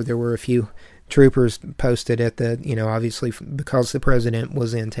pulled over. There were a few troopers posted at the, obviously because the president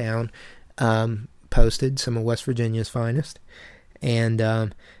was in town, posted, some of West Virginia's finest. And, I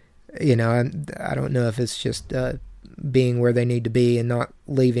don't know if it's just being where they need to be and not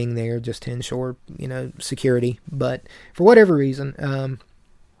leaving there just to ensure, security. But for whatever reason, a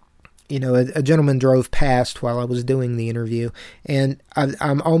gentleman drove past while I was doing the interview, and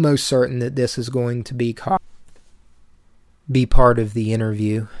I'm almost certain that this is going to be part of the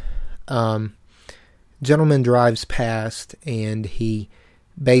interview. Gentleman drives past, and he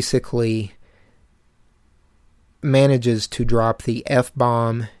basically manages to drop the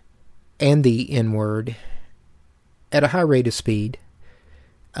F-bomb and the N-word at a high rate of speed,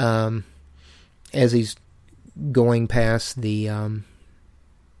 as he's going past the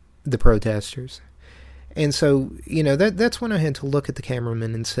protesters. And so, that's when I had to look at the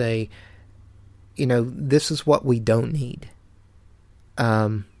cameraman and say, this is what we don't need.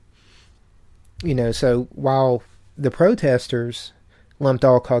 So while the protesters lumped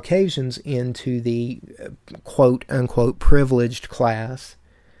all Caucasians into the quote-unquote privileged class,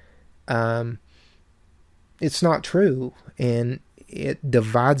 it's not true, and it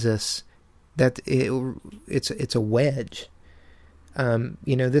divides us. That it's a wedge.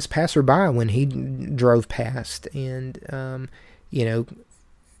 This passerby, when he drove past and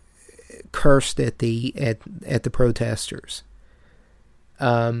cursed at the protesters,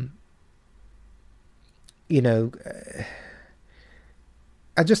 I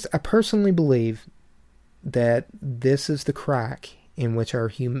personally believe that this is the crack in which our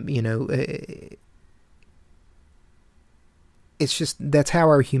It's just, that's how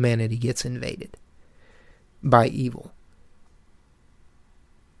our humanity gets invaded. By evil.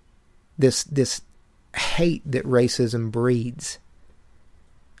 This hate that racism breeds.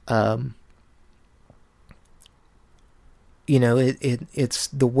 It's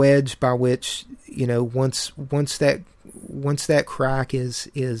the wedge by which, once that crack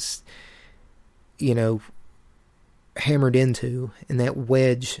is hammered into, and that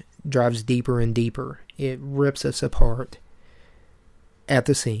wedge drives deeper and deeper, it rips us apart at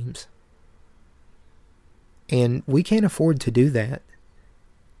the seams. And we can't afford to do that.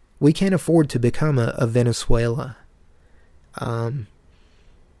 We can't afford to become a Venezuela.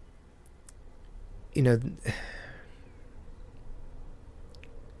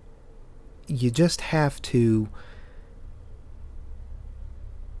 You just have to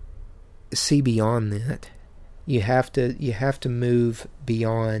see beyond that. You have to move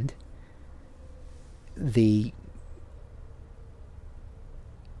beyond the.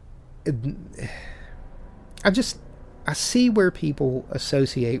 I see where people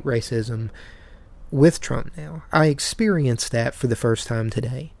associate racism with Trump now. I experienced that for the first time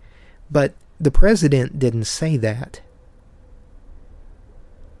today. But the president didn't say that.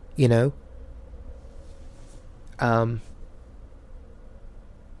 I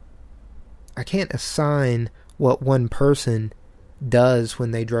can't assign what one person does when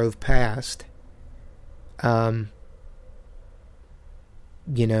they drove past. I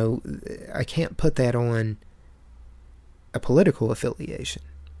can't put that on a political affiliation.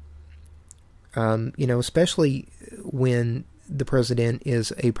 Especially when the president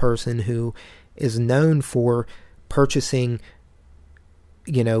is a person who is known for purchasing,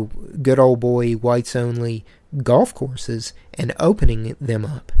 good old boy, whites only golf courses and opening them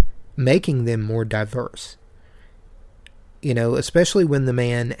up, making them more diverse. Especially when the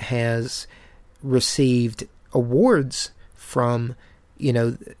man has received awards from,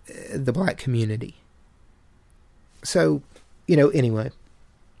 the black community. So, anyway,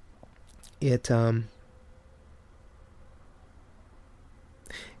 it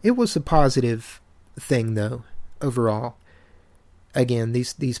was a positive thing, though, overall. Again,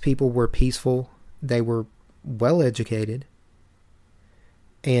 these people were peaceful. They were well educated.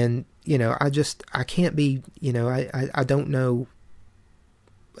 And, I can't be, I don't know.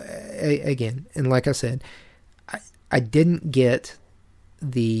 Again, and like I said, I didn't get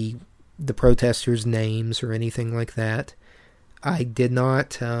the protesters' names or anything like that. I did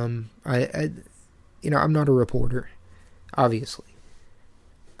not, I'm not a reporter, obviously.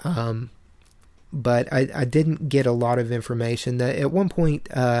 But I didn't get a lot of information. At one point,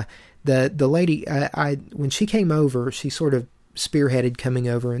 the lady, when she came over, she sort of spearheaded coming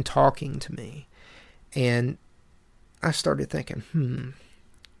over and talking to me. And I started thinking,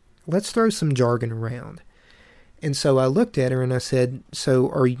 let's throw some jargon around. And so I looked at her and I said, so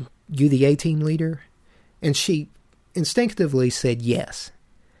are you the A-team leader? And she instinctively said yes.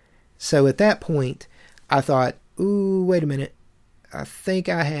 So at that point, I thought, ooh, wait a minute. I think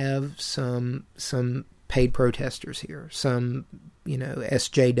I have some paid protesters here, some,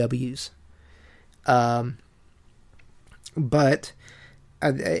 SJWs. But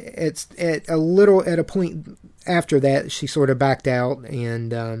it's at a point after that, she sort of backed out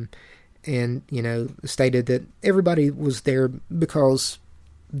and stated that everybody was there because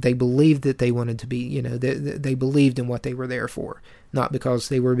they believed that they wanted to be, they believed in what they were there for, not because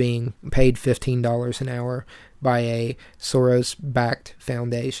they were being paid $15 an hour by a Soros-backed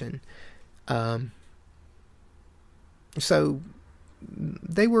foundation. So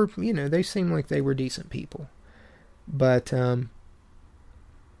they were, they seemed like they were decent people. But,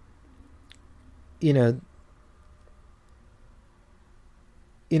 it's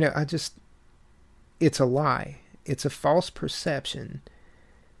a lie. It's a false perception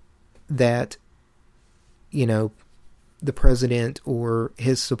that, the president or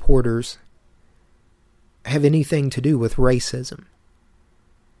his supporters have anything to do with racism.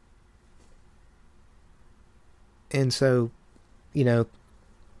 And so,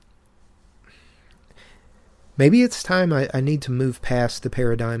 maybe it's time I need to move past the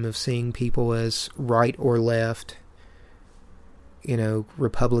paradigm of seeing people as right or left,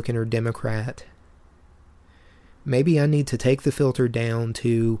 Republican or Democrat. Maybe I need to take the filter down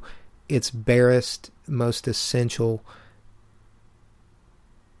to its barest, most essential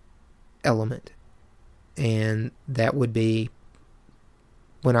element. And that would be,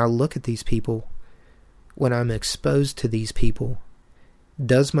 when I look at these people, when I'm exposed to these people,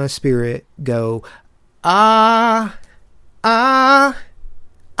 does my spirit go, ah, ah,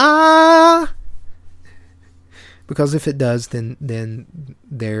 ah? Because if it does, then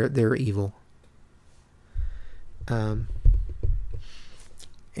they're evil.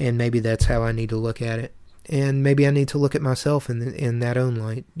 And maybe that's how I need to look at it. And maybe I need to look at myself in that own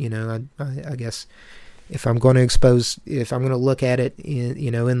light. I guess if I'm going to look at it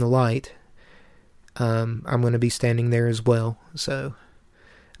in the light, I'm going to be standing there as well. So,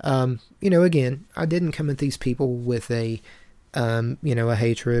 again, I didn't come at these people with a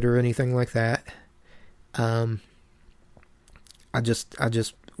hatred or anything like that. I just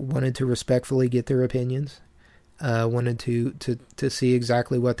wanted to respectfully get their opinions. Wanted to see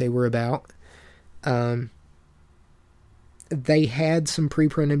exactly what they were about. They had some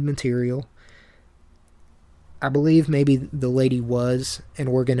pre-printed material. I believe maybe the lady was an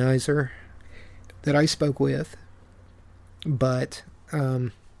organizer that I spoke with, but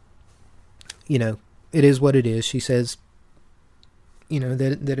it is what it is. She says,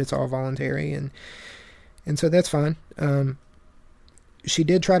 that it's all voluntary, and so that's fine. She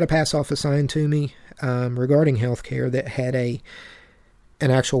did try to pass off a sign to me regarding healthcare that had an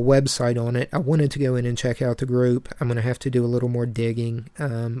actual website on it. I wanted to go in and check out the group. I'm going to have to do a little more digging.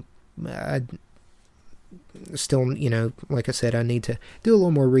 I still, like I said, I need to do a little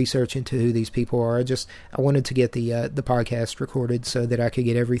more research into who these people are. I wanted to get the podcast recorded so that I could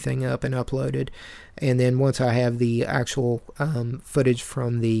get everything up and uploaded. And then once I have the actual footage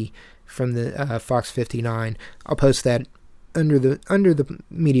from the Fox 59, I'll post that under the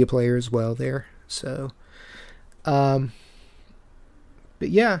media player as well there. So, but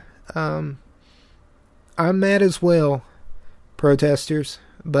yeah, I'm mad as well, protesters,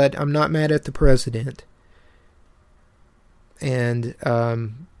 but I'm not mad at the president. And,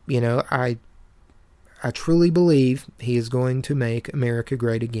 I truly believe he is going to make America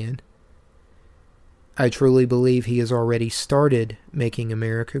great again. I truly believe he has already started making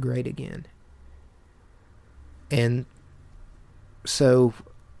America great again. And so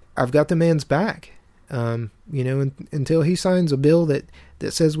I've got the man's back. Until he signs a bill that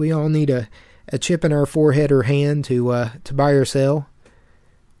says we all need a chip in our forehead or hand to buy or sell,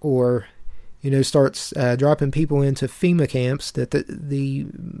 or starts dropping people into FEMA camps that the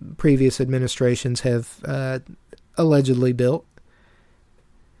previous administrations have allegedly built.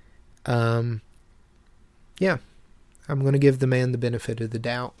 I'm going to give the man the benefit of the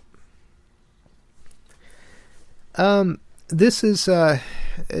doubt. This is, the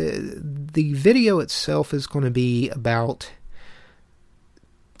video itself is going to be about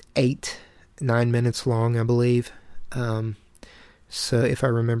 8-9 minutes long, I believe. So if I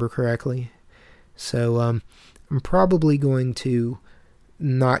remember correctly. So, I'm probably going to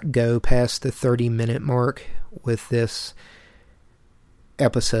not go past the 30-minute mark with this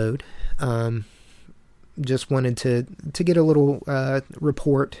episode. Just wanted to get a little,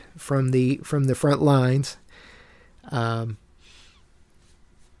 report from the front lines. It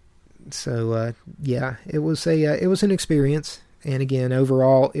was an experience, and again,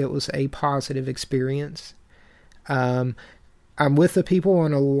 overall, it was a positive experience. I'm with the people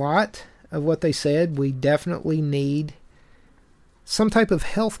on a lot of what they said. We definitely need some type of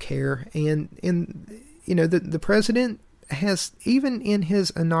health care, and the president has, even in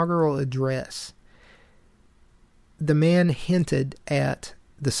his inaugural address, the man hinted at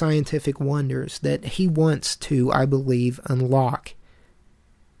the scientific wonders that he wants to, I believe, unlock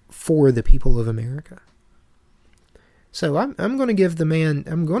for the people of America. So I'm going to give the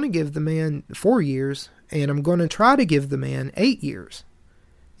man 4 years, and I'm going to try to give the man 8 years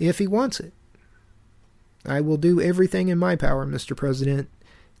if he wants it. I will do everything in my power, Mr. President,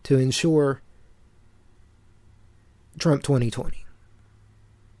 to ensure Trump 2020.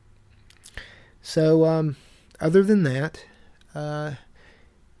 So, other than that,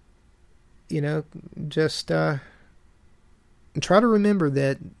 just try to remember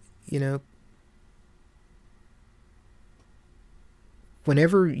that,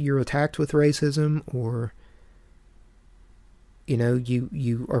 whenever you're attacked with racism, or,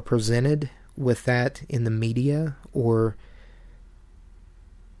 you are presented with that in the media, or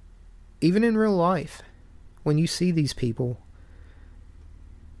even in real life, when you see these people,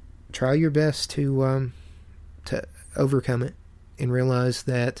 try your best to overcome it and realize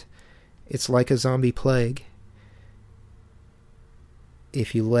that it's like a zombie plague.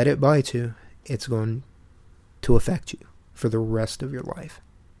 If you let it bite you, it's going to affect you for the rest of your life.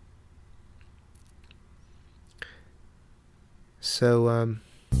 So,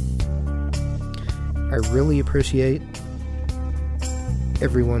 I really appreciate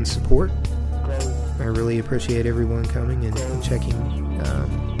everyone's support. I really appreciate everyone coming and checking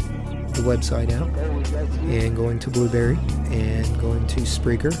the website out, and going to Blueberry, and going to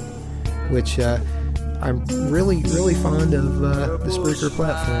Spreaker, which I'm really, really fond of the Spreaker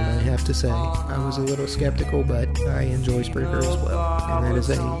platform, I have to say. I was a little skeptical, but I enjoy Spreaker as well. And that is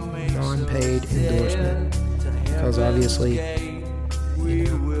a non-paid endorsement, because obviously,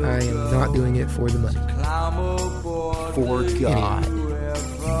 I am not doing it for the money. For God,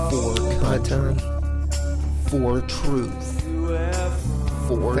 for country, for truth,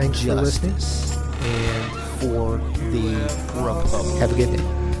 for Thanks for listening. justice, and for the Republic. Have a good day.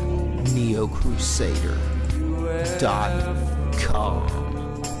 NeoCrusader.com.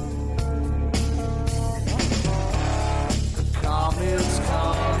 Comets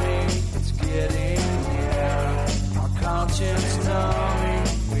coming, it's getting near. Our conscience numbing,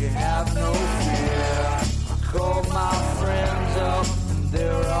 we have no fear. I called my friends up, and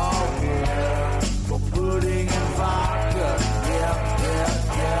they're all here. For pudding and vodka, yeah.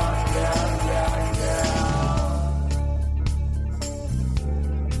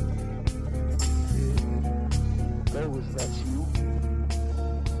 That you?